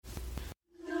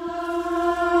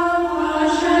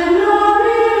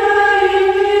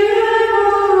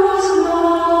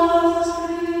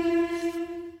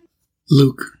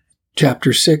Luke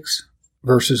chapter 6,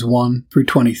 verses 1 through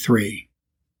 23,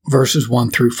 verses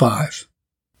 1 through 5.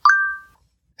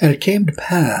 And it came to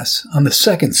pass on the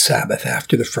second Sabbath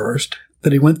after the first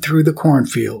that he went through the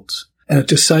cornfields, and his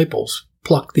disciples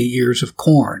plucked the ears of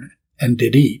corn, and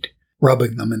did eat,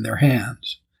 rubbing them in their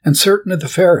hands. And certain of the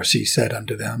Pharisees said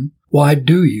unto them, Why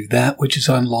do you that which is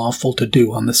unlawful to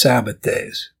do on the Sabbath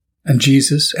days? And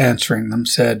Jesus answering them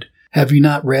said, Have ye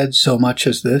not read so much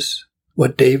as this,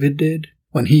 what David did,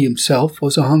 when he himself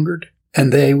was a-hungered,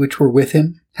 and they which were with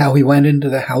him, how he went into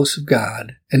the house of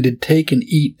God, and did take and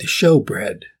eat the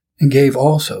showbread, and gave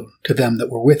also to them that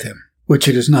were with him, which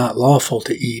it is not lawful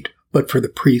to eat, but for the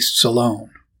priests alone.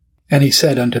 And he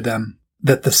said unto them,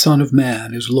 that the Son of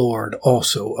Man is Lord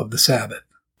also of the Sabbath.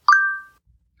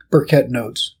 Burkett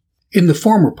notes, in the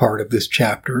former part of this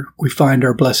chapter, we find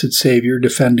our blessed Savior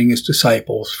defending his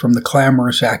disciples from the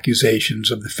clamorous accusations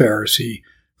of the Pharisee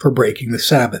for breaking the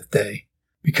Sabbath day,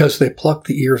 because they plucked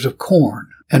the ears of corn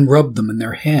and rubbed them in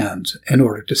their hands in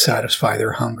order to satisfy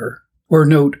their hunger. Or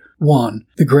note 1,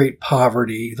 the great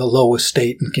poverty, the low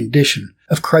estate and condition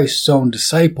of Christ's own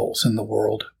disciples in the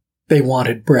world. They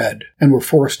wanted bread and were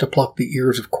forced to pluck the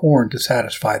ears of corn to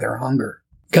satisfy their hunger.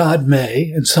 God may,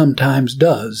 and sometimes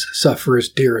does, suffer his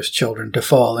dearest children to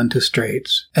fall into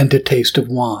straits and to taste of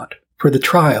want, for the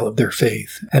trial of their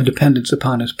faith and dependence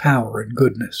upon his power and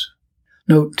goodness.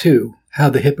 Note, too, how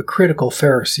the hypocritical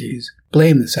Pharisees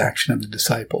blame this action of the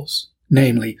disciples,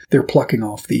 namely, their plucking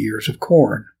off the ears of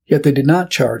corn. Yet they did not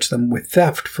charge them with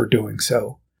theft for doing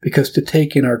so, because to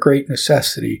take in our great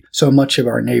necessity so much of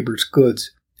our neighbor's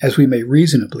goods, as we may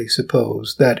reasonably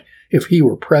suppose that if he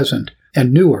were present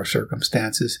and knew our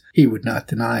circumstances, he would not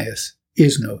deny us,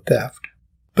 is no theft.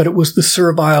 But it was the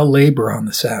servile labor on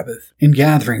the Sabbath, in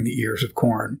gathering the ears of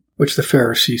corn, which the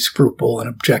Pharisees scruple and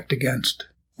object against.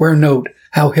 Where note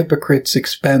how hypocrites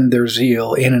expend their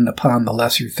zeal in and upon the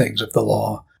lesser things of the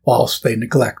law, whilst they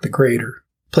neglect the greater,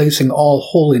 placing all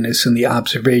holiness in the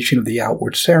observation of the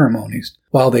outward ceremonies,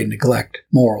 while they neglect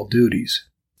moral duties.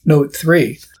 Note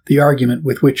 3, the argument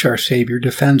with which our Savior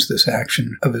defends this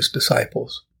action of his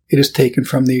disciples. It is taken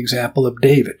from the example of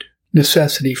David.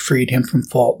 Necessity freed him from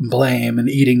fault and blame in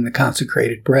eating the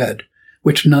consecrated bread,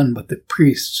 which none but the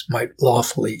priests might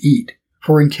lawfully eat.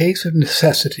 For in case of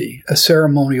necessity, a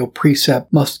ceremonial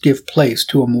precept must give place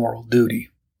to a moral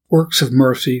duty. Works of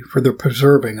mercy for the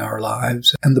preserving our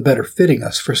lives and the better fitting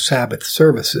us for Sabbath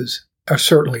services are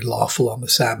certainly lawful on the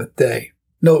Sabbath day.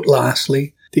 Note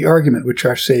lastly, the argument which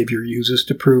our Savior uses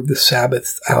to prove the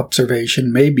Sabbath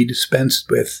observation may be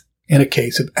dispensed with in a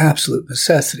case of absolute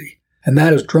necessity, and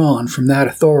that is drawn from that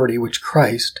authority which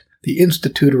Christ, the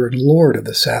institutor and Lord of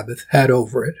the Sabbath, had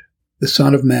over it. The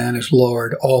Son of Man is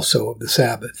Lord also of the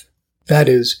Sabbath. That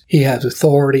is, he has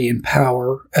authority and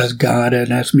power as God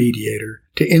and as mediator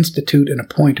to institute and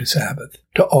appoint a Sabbath,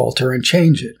 to alter and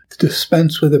change it, to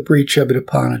dispense with a breach of it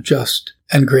upon a just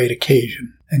and great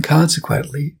occasion, and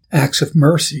consequently, acts of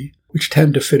mercy, which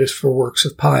tend to fit us for works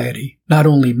of piety, not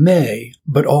only may,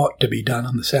 but ought to be done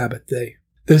on the Sabbath day.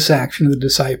 This action of the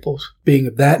disciples, being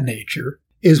of that nature,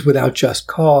 is without just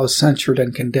cause censured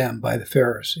and condemned by the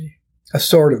Pharisee, a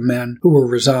sort of men who were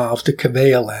resolved to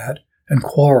cavil at and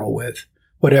quarrel with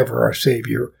whatever our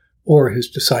Savior or his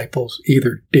disciples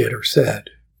either did or said.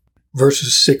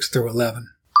 Verses 6 through 11.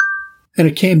 And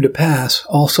it came to pass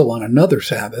also on another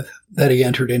Sabbath that he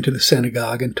entered into the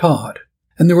synagogue and taught.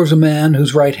 And there was a man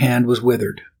whose right hand was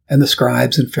withered, and the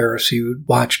scribes and Pharisees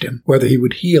watched him, whether he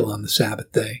would heal on the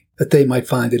Sabbath day, that they might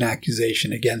find an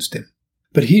accusation against him.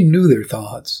 But he knew their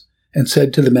thoughts, and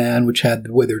said to the man which had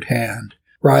the withered hand,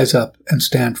 Rise up and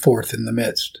stand forth in the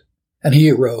midst. And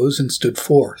he arose and stood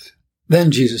forth.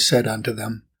 Then Jesus said unto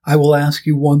them, I will ask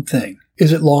you one thing.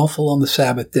 Is it lawful on the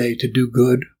Sabbath day to do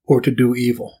good or to do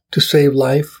evil, to save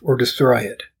life or destroy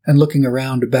it? And looking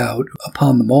around about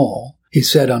upon them all, he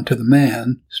said unto the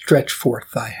man, Stretch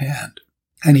forth thy hand.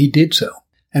 And he did so,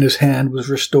 and his hand was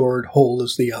restored whole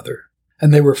as the other.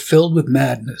 And they were filled with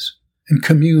madness, and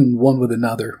communed one with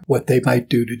another what they might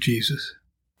do to Jesus.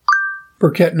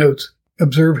 Burkett notes,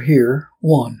 observe here,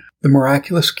 1, the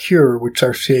miraculous cure which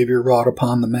our Savior wrought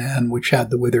upon the man which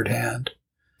had the withered hand,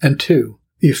 and 2,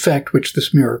 the effect which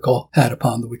this miracle had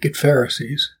upon the wicked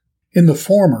Pharisees. In the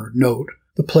former, note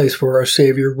the place where our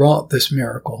Savior wrought this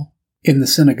miracle, in the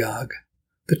synagogue,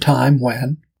 the time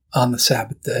when, on the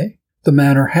Sabbath day, the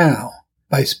manner how,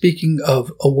 by speaking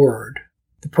of a word,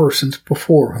 the persons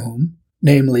before whom,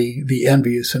 namely the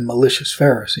envious and malicious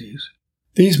Pharisees.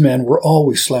 These men were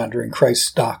always slandering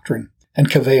Christ's doctrine and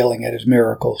caviling at his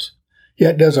miracles.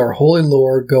 Yet does our holy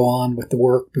Lord go on with the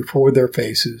work before their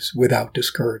faces without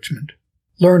discouragement.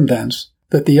 Learn thence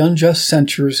that the unjust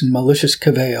censures and malicious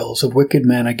cavils of wicked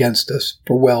men against us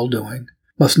for well-doing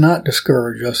must not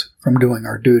discourage us from doing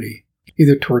our duty,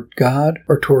 either toward God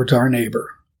or towards our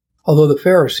neighbor. Although the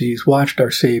Pharisees watched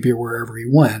our Savior wherever he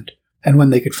went, and when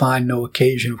they could find no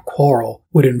occasion of quarrel,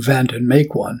 would invent and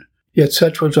make one, yet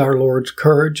such was our Lord's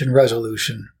courage and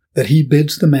resolution that he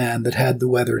bids the man that had the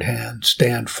weathered hand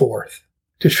stand forth,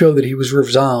 to show that he was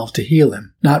resolved to heal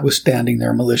him, notwithstanding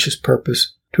their malicious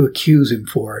purpose to accuse him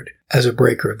for it as a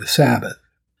breaker of the Sabbath.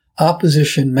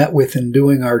 Opposition met with in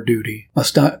doing our duty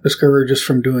must not discourage us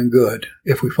from doing good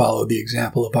if we follow the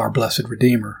example of our blessed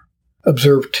Redeemer.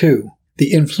 Observe, too,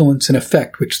 the influence and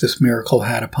effect which this miracle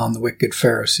had upon the wicked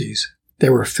Pharisees. They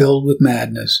were filled with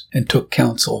madness and took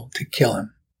counsel to kill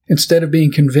him. Instead of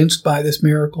being convinced by this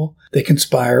miracle, they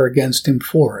conspire against him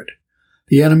for it.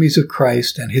 The enemies of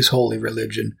Christ and his holy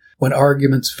religion, when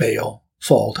arguments fail,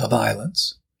 fall to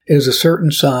violence. It is a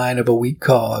certain sign of a weak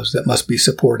cause that must be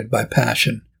supported by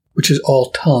passion, which is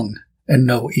all tongue and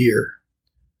no ear.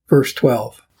 Verse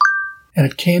 12. And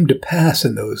it came to pass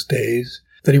in those days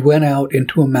that he went out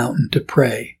into a mountain to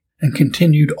pray, and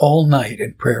continued all night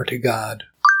in prayer to God.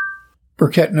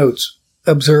 Burkett notes,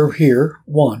 observe here,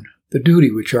 1. The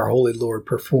duty which our holy Lord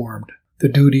performed, the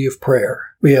duty of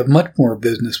prayer. We have much more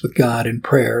business with God in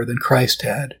prayer than Christ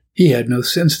had. He had no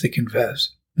sins to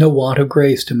confess, no want of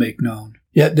grace to make known.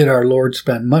 Yet did our Lord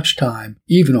spend much time,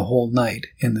 even a whole night,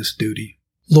 in this duty.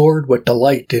 Lord, what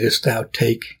delight didst thou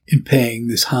take in paying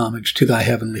this homage to thy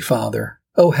heavenly Father.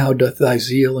 Oh, how doth thy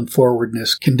zeal and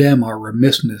forwardness condemn our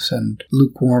remissness and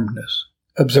lukewarmness.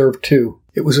 Observe, too,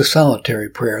 it was a solitary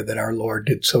prayer that our Lord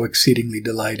did so exceedingly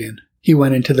delight in. He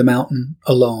went into the mountain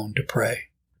alone to pray,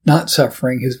 not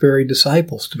suffering his very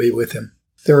disciples to be with him.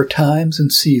 There are times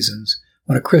and seasons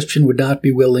when a Christian would not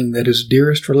be willing that his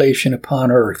dearest relation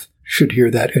upon earth should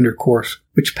hear that intercourse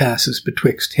which passes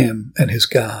betwixt him and his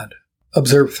God.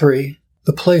 Observe 3.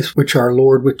 The place which our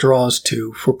Lord withdraws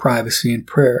to for privacy and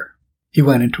prayer. He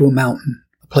went into a mountain,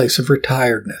 a place of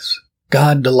retiredness.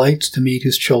 God delights to meet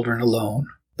his children alone.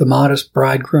 The modest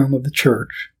bridegroom of the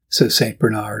church, says St.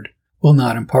 Bernard, will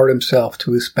not impart himself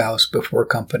to his spouse before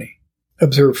company.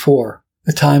 Observe 4.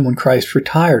 The time when Christ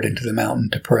retired into the mountain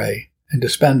to pray, and to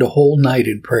spend a whole night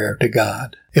in prayer to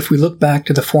God. If we look back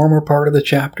to the former part of the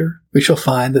chapter, we shall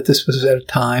find that this was at a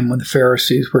time when the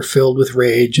Pharisees were filled with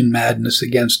rage and madness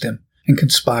against him, and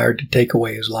conspired to take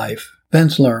away his life.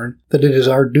 Thence learn that it is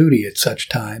our duty at such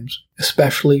times,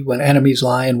 especially when enemies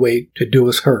lie in wait to do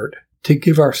us hurt, to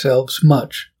give ourselves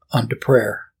much unto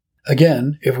prayer.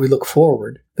 Again, if we look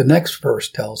forward, the next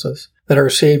verse tells us that our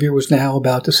Savior was now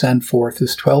about to send forth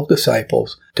his 12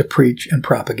 disciples to preach and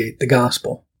propagate the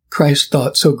gospel. Christ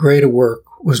thought so great a work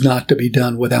was not to be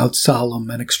done without solemn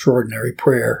and extraordinary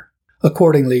prayer.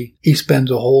 Accordingly, he spends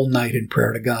a whole night in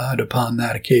prayer to God upon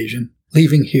that occasion,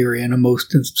 leaving herein a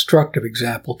most instructive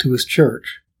example to his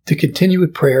church, to continue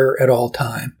with prayer at all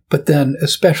time, but then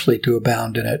especially to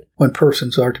abound in it when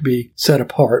persons are to be set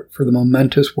apart for the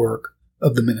momentous work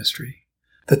of the ministry,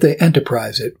 that they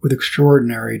enterprise it with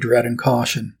extraordinary dread and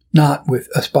caution, not with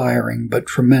aspiring but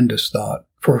tremendous thought,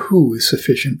 for who is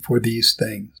sufficient for these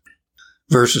things?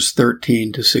 Verses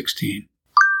 13 to 16.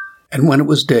 And when it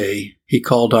was day, he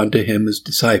called unto him his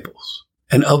disciples,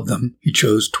 and of them he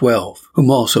chose 12,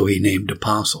 whom also he named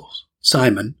apostles,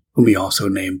 Simon, whom he also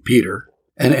named Peter,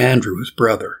 and Andrew his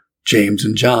brother, James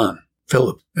and John,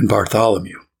 Philip and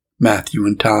Bartholomew, Matthew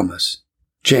and Thomas,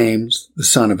 James the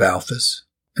son of Alphaeus,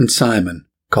 and Simon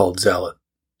called Zealot,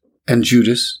 and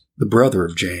Judas the brother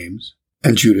of James,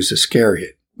 and Judas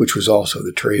Iscariot, which was also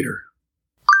the traitor.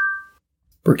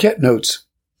 Burkett notes,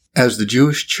 as the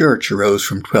Jewish church arose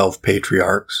from 12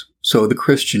 patriarchs, so the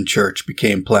Christian church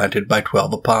became planted by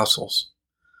 12 apostles.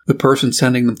 The person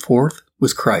sending them forth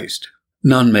was Christ.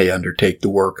 None may undertake the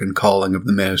work and calling of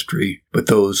the ministry but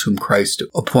those whom Christ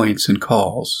appoints and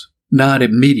calls, not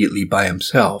immediately by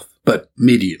himself, but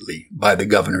mediately by the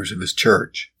governors of his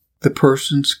church. The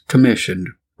persons commissioned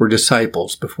were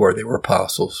disciples before they were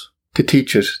apostles, to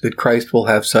teach us that Christ will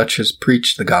have such as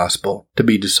preach the gospel to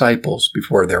be disciples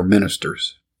before their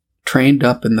ministers, trained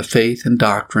up in the faith and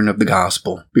doctrine of the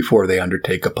gospel before they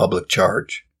undertake a public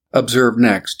charge. Observe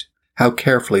next how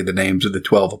carefully the names of the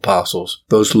 12 apostles,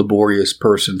 those laborious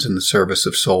persons in the service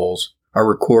of souls, are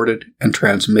recorded and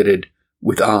transmitted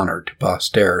with honor to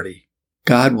posterity.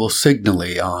 God will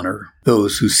signally honor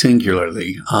those who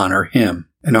singularly honor him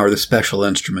and are the special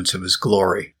instruments of his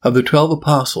glory. Of the 12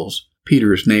 apostles,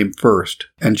 Peter is named first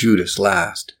and Judas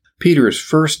last. Peter is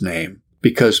first named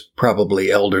because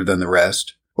probably elder than the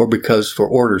rest, or because for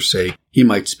order's sake he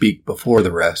might speak before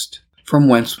the rest, from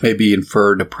whence may be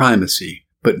inferred a primacy,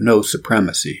 but no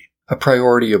supremacy. a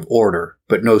priority of order,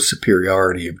 but no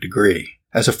superiority of degree.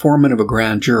 As a foreman of a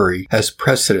grand jury has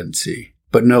precedency,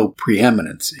 but no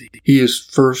preeminency. He is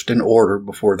first in order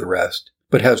before the rest,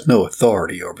 but has no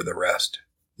authority over the rest.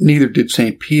 Neither did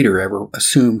St. Peter ever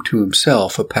assume to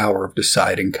himself a power of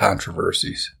deciding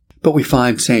controversies. But we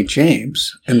find St.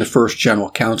 James, in the first general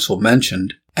council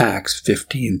mentioned, Acts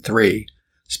 15:3,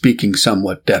 speaking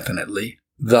somewhat definitely,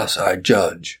 "Thus I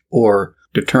judge," or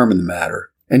determine the matter,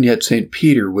 and yet St.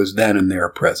 Peter was then and there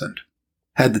present.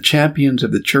 Had the champions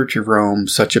of the Church of Rome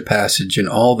such a passage in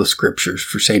all the Scriptures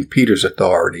for St. Peter's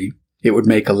authority, it would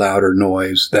make a louder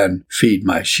noise than "Feed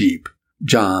my sheep,"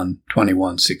 John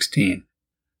 21:16.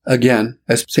 Again,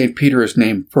 as St. Peter is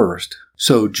named first,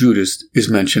 so Judas is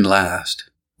mentioned last,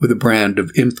 with a brand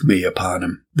of infamy upon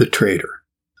him, the traitor,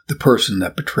 the person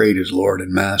that betrayed his Lord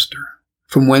and Master.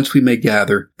 From whence we may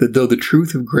gather that though the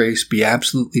truth of grace be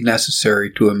absolutely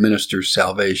necessary to a minister's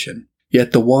salvation,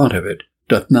 yet the want of it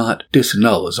doth not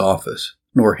disannul his office,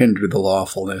 nor hinder the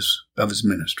lawfulness of his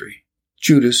ministry.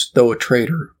 Judas, though a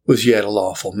traitor, was yet a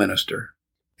lawful minister.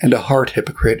 And a heart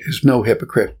hypocrite is no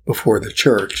hypocrite before the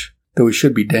church, though he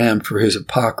should be damned for his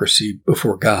hypocrisy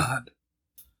before God.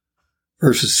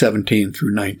 Verses 17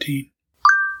 through 19.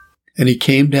 And he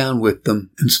came down with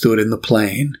them and stood in the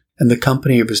plain, and the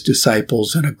company of his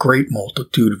disciples and a great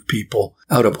multitude of people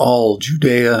out of all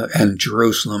Judea and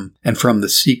Jerusalem, and from the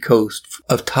sea coast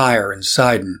of Tyre and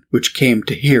Sidon, which came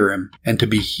to hear him, and to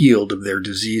be healed of their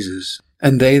diseases.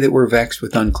 And they that were vexed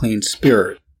with unclean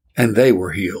spirit, and they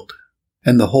were healed.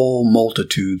 And the whole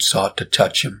multitude sought to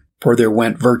touch him, for there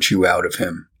went virtue out of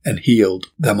him, and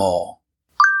healed them all.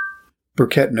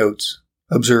 Burkitt notes,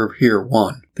 observe here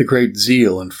 1. The great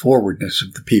zeal and forwardness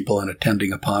of the people in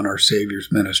attending upon our Saviour's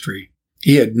ministry.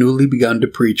 He had newly begun to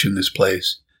preach in this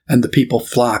place, and the people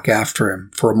flock after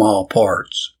him from all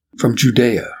parts, from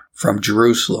Judea, from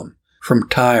Jerusalem, from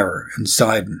Tyre and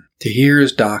Sidon, to hear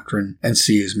his doctrine and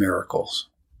see his miracles.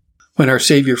 When our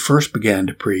Savior first began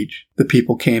to preach, the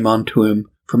people came unto him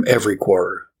from every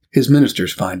quarter. His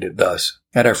ministers find it thus.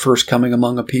 At our first coming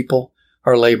among a people,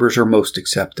 our labors are most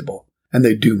acceptable, and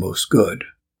they do most good.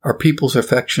 Our people's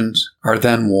affections are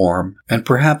then warm, and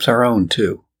perhaps our own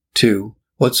too. 2.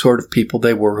 What sort of people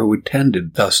they were who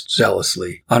attended thus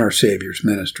zealously on our Savior's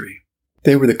ministry.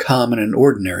 They were the common and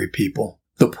ordinary people.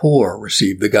 The poor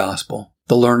received the gospel.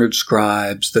 The learned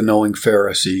scribes, the knowing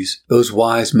Pharisees, those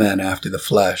wise men after the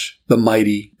flesh, the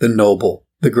mighty, the noble,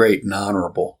 the great and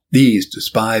honorable. These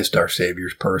despised our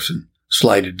Savior's person,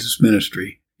 slighted his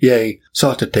ministry, yea,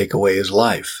 sought to take away his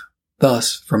life.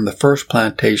 Thus, from the first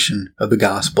plantation of the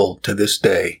gospel to this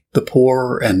day, the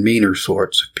poorer and meaner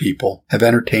sorts of people have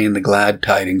entertained the glad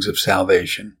tidings of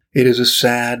salvation. It is a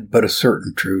sad but a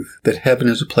certain truth that heaven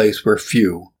is a place where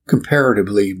few,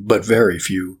 comparatively but very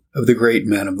few, of the great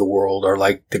men of the world are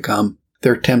like to come.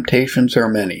 Their temptations are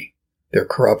many, their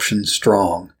corruptions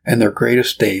strong, and their great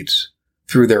estates,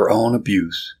 through their own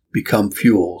abuse, become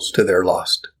fuels to their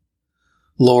lust.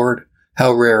 Lord,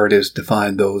 how rare it is to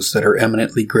find those that are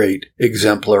eminently great,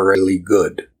 exemplarily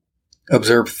good.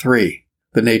 Observe 3.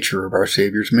 The nature of our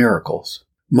Savior's miracles.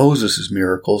 Moses'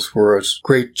 miracles were as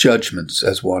great judgments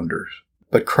as wonders,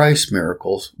 but Christ's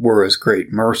miracles were as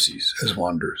great mercies as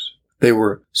wonders. They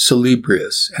were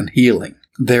salubrious and healing.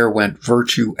 There went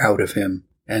virtue out of him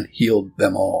and healed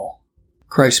them all.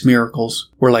 Christ's miracles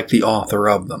were like the author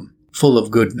of them, full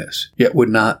of goodness, yet would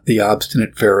not the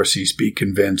obstinate Pharisees be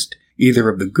convinced either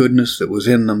of the goodness that was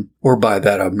in them or by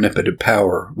that omnipotent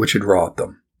power which had wrought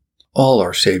them. All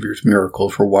our Savior's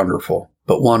miracles were wonderful,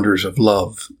 but wonders of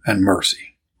love and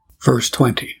mercy. Verse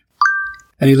 20.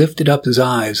 And he lifted up his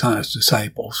eyes on his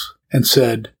disciples, and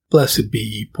said, Blessed be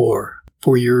ye poor,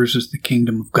 for yours is the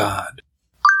kingdom of God.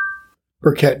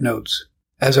 Burkitt notes,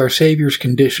 as our Savior's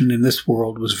condition in this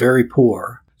world was very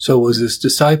poor, so was his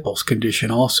disciples' condition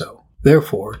also.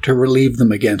 Therefore, to relieve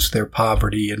them against their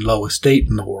poverty and low estate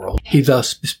in the world, he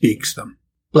thus bespeaks them.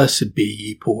 Blessed be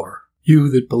ye poor. You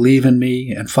that believe in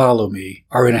me and follow me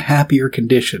are in a happier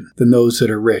condition than those that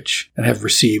are rich and have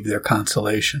received their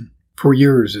consolation. For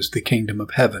yours is the kingdom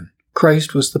of heaven.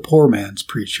 Christ was the poor man's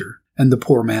preacher and the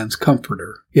poor man's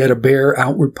comforter. Yet a bare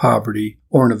outward poverty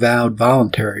or an avowed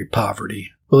voluntary poverty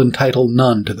will entitle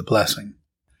none to the blessing.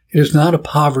 It is not a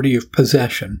poverty of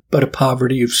possession, but a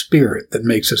poverty of spirit that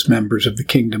makes us members of the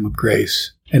kingdom of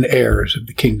grace and heirs of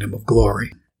the kingdom of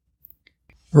glory.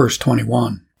 Verse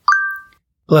 21.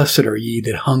 Blessed are ye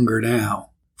that hunger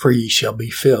now, for ye shall be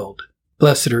filled.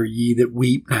 Blessed are ye that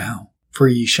weep now, for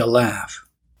ye shall laugh.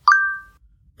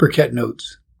 Burkitt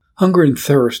notes, hunger and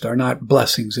thirst are not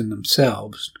blessings in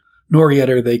themselves, nor yet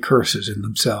are they curses in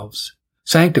themselves.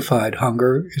 Sanctified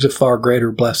hunger is a far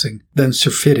greater blessing than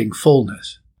surfeiting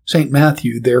fullness. St.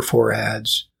 Matthew therefore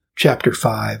adds, chapter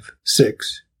 5,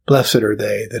 6, Blessed are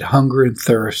they that hunger and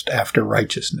thirst after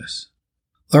righteousness.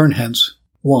 Learn hence,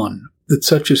 1. That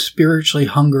such as spiritually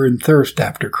hunger and thirst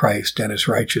after Christ and his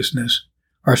righteousness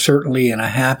are certainly in a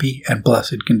happy and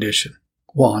blessed condition.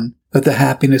 1. That the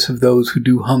happiness of those who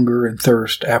do hunger and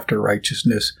thirst after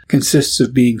righteousness consists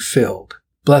of being filled.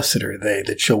 Blessed are they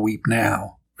that shall weep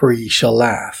now, for ye shall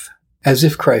laugh. As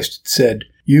if Christ had said,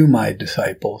 You, my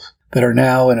disciples, that are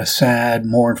now in a sad,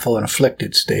 mournful, and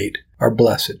afflicted state, are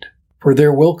blessed. For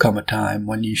there will come a time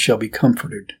when ye shall be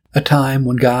comforted, a time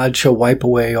when God shall wipe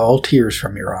away all tears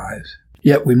from your eyes.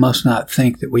 Yet we must not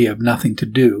think that we have nothing to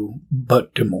do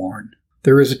but to mourn.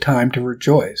 There is a time to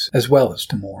rejoice as well as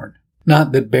to mourn.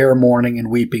 Not that bare mourning and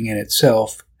weeping in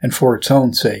itself, and for its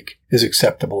own sake, is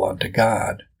acceptable unto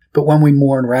God, but when we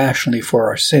mourn rationally for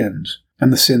our sins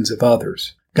and the sins of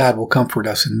others, God will comfort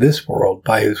us in this world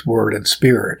by his word and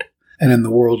spirit, and in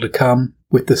the world to come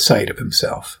with the sight of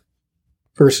himself.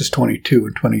 Verses 22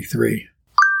 and 23.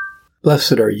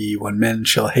 Blessed are ye when men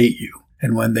shall hate you,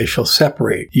 and when they shall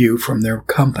separate you from their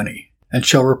company, and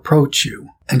shall reproach you,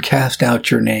 and cast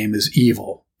out your name as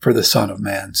evil for the Son of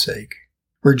Man's sake.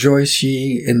 Rejoice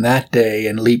ye in that day,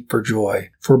 and leap for joy,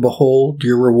 for behold,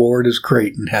 your reward is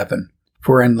great in heaven.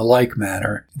 For in the like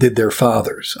manner did their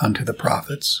fathers unto the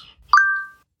prophets.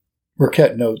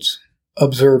 Burkitt notes,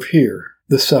 Observe here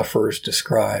the sufferers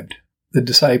described, the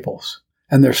disciples,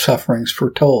 and their sufferings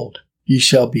foretold. Ye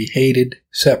shall be hated,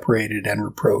 separated, and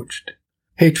reproached.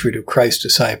 Hatred of Christ's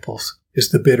disciples is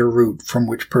the bitter root from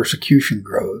which persecution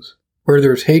grows. Where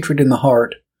there is hatred in the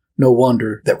heart, no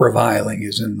wonder that reviling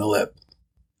is in the lip.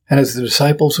 And as the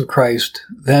disciples of Christ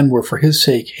then were for his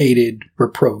sake hated,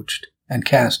 reproached, and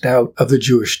cast out of the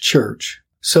Jewish church,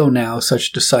 so now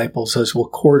such disciples as will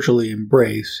cordially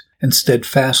embrace and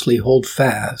steadfastly hold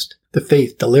fast the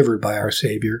faith delivered by our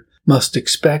Savior must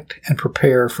expect and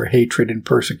prepare for hatred and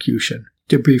persecution,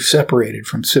 to be separated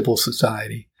from civil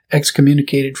society,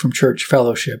 excommunicated from church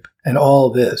fellowship, and all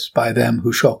this by them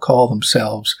who shall call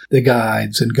themselves the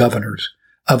guides and governors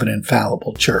of an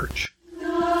infallible church.